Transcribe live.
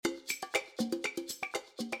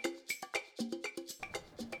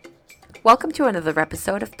Welcome to another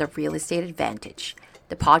episode of The Real Estate Advantage,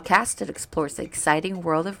 the podcast that explores the exciting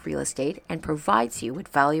world of real estate and provides you with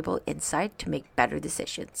valuable insight to make better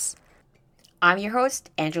decisions. I'm your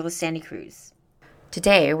host, Angela Sandy Cruz.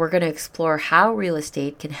 Today, we're going to explore how real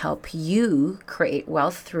estate can help you create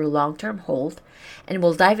wealth through long-term hold, and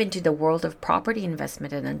we'll dive into the world of property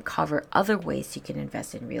investment and uncover other ways you can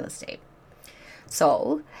invest in real estate.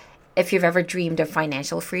 So, if you've ever dreamed of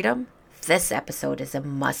financial freedom, this episode is a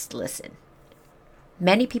must listen.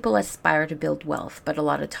 Many people aspire to build wealth, but a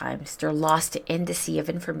lot of times they're lost in the sea of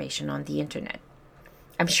information on the internet.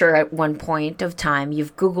 I'm sure at one point of time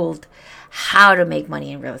you've Googled how to make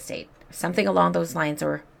money in real estate, something along those lines,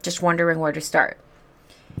 or just wondering where to start.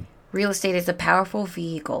 Real estate is a powerful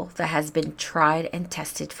vehicle that has been tried and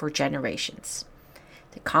tested for generations.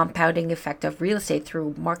 The compounding effect of real estate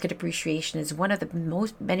through market appreciation is one of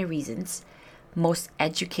the many reasons most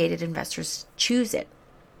educated investors choose it.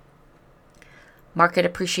 Market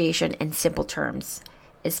appreciation, in simple terms,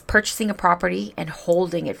 is purchasing a property and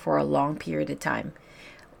holding it for a long period of time,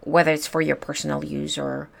 whether it's for your personal use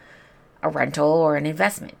or a rental or an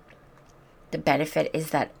investment. The benefit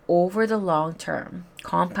is that over the long term,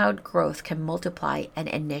 compound growth can multiply an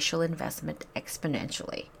initial investment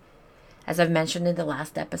exponentially. As I've mentioned in the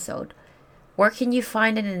last episode, where can you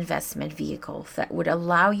find an investment vehicle that would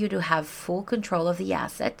allow you to have full control of the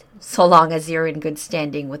asset, so long as you're in good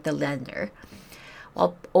standing with the lender,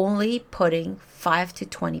 while only putting 5 to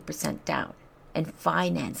 20% down and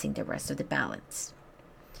financing the rest of the balance?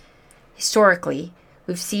 Historically,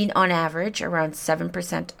 we've seen on average around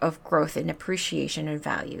 7% of growth in appreciation and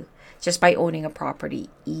value just by owning a property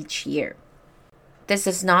each year. This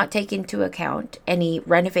does not take into account any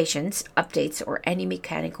renovations, updates, or any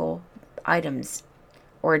mechanical items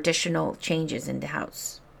or additional changes in the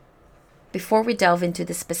house. Before we delve into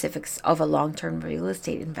the specifics of a long-term real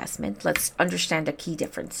estate investment, let's understand the key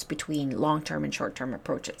difference between long-term and short-term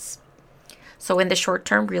approaches. So in the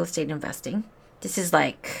short-term real estate investing, this is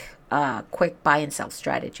like a quick buy and sell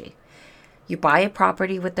strategy. You buy a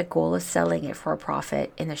property with the goal of selling it for a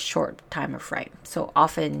profit in a short time frame, so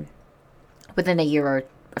often within a year or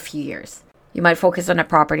a few years. You might focus on a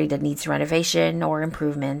property that needs renovation or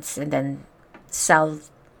improvements and then sell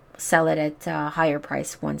it at a higher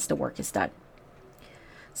price once the work is done.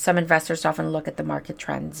 Some investors often look at the market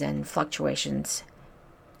trends and fluctuations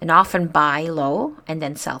and often buy low and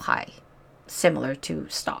then sell high, similar to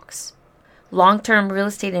stocks. Long-term real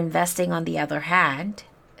estate investing, on the other hand,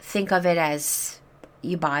 think of it as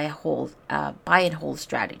you buy and hold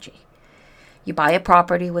strategy. You buy a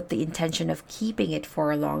property with the intention of keeping it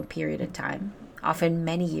for a long period of time, often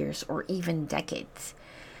many years or even decades.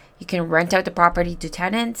 You can rent out the property to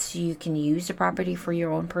tenants. You can use the property for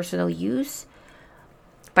your own personal use.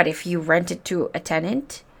 But if you rent it to a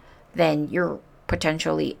tenant, then you're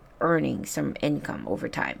potentially earning some income over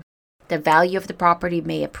time. The value of the property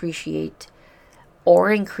may appreciate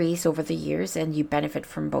or increase over the years, and you benefit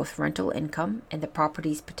from both rental income and the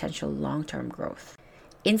property's potential long-term growth.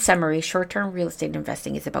 In summary, short-term real estate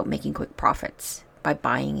investing is about making quick profits by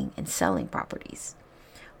buying and selling properties,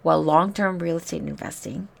 while long-term real estate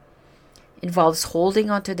investing involves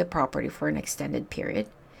holding onto the property for an extended period,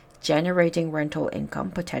 generating rental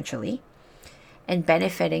income potentially, and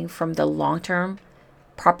benefiting from the long-term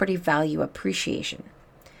property value appreciation.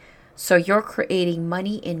 So you're creating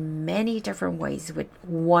money in many different ways with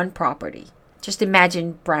one property. Just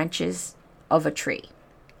imagine branches of a tree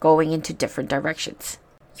going into different directions.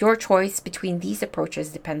 Your choice between these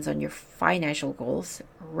approaches depends on your financial goals,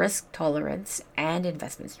 risk tolerance, and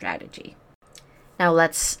investment strategy. Now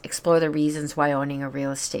let's explore the reasons why owning a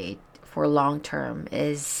real estate for long term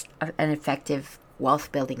is an effective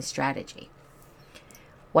wealth building strategy.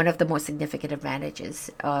 One of the most significant advantages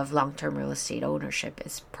of long-term real estate ownership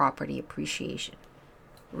is property appreciation.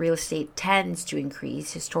 Real estate tends to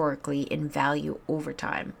increase historically in value over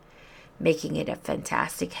time, making it a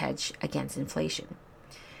fantastic hedge against inflation.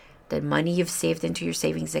 The money you've saved into your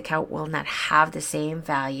savings account will not have the same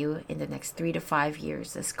value in the next 3 to 5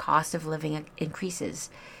 years as cost of living increases.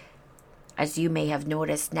 As you may have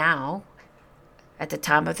noticed now, at the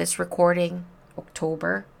time of this recording,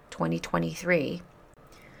 October 2023,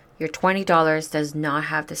 your $20 does not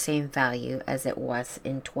have the same value as it was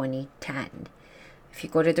in 2010. If you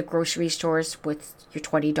go to the grocery stores with your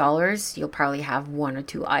 $20, you'll probably have 1 or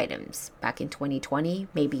 2 items. Back in 2020,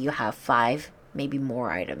 maybe you have 5, maybe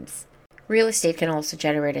more items. Real estate can also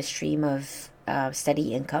generate a stream of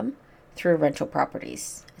steady income through rental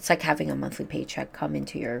properties. It's like having a monthly paycheck come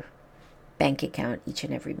into your bank account each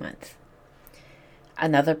and every month.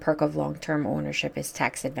 Another perk of long-term ownership is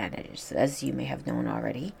tax advantages, as you may have known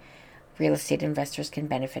already. Real estate investors can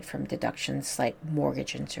benefit from deductions like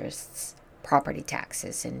mortgage interests, property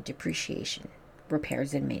taxes, and depreciation,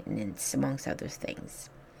 repairs and maintenance, amongst other things.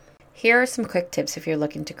 Here are some quick tips if you're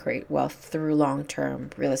looking to create wealth through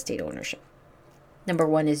long-term real estate ownership. Number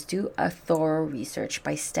one is do a thorough research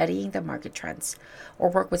by studying the market trends or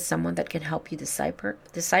work with someone that can help you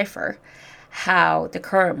decipher how the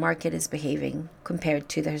current market is behaving compared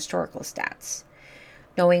to the historical stats.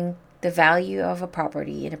 Knowing the value of a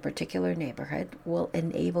property in a particular neighborhood will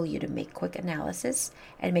enable you to make quick analysis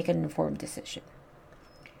and make an informed decision.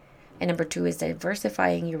 And number two is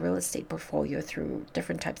diversifying your real estate portfolio through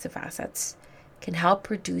different types of assets can help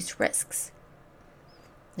reduce risks.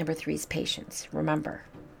 Number three is patience. Remember,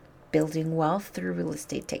 building wealth through real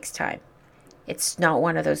estate takes time. It's not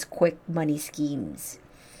one of those quick money schemes.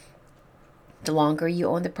 The longer you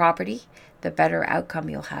own the property, the better outcome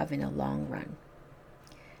you'll have in the long run.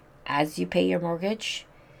 As you pay your mortgage,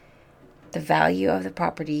 the value of the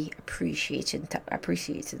property appreciates in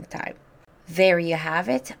time. There you have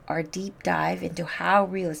it, our deep dive into how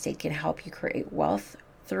real estate can help you create wealth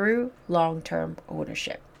through long-term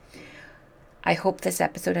ownership. I hope this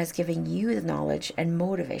episode has given you the knowledge and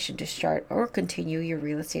motivation to start or continue your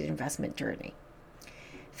real estate investment journey.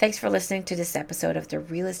 Thanks for listening to this episode of the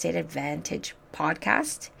Real Estate Advantage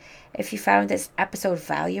podcast. If you found this episode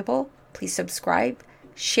valuable, please subscribe,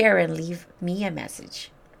 share, and leave me a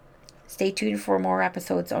message. Stay tuned for more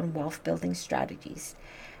episodes on wealth building strategies.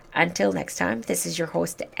 Until next time, this is your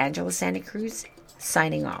host, Angela Santa Cruz,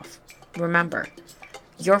 signing off. Remember,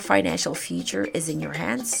 your financial future is in your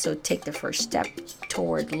hands, so take the first step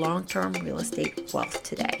toward long-term real estate wealth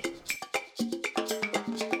today.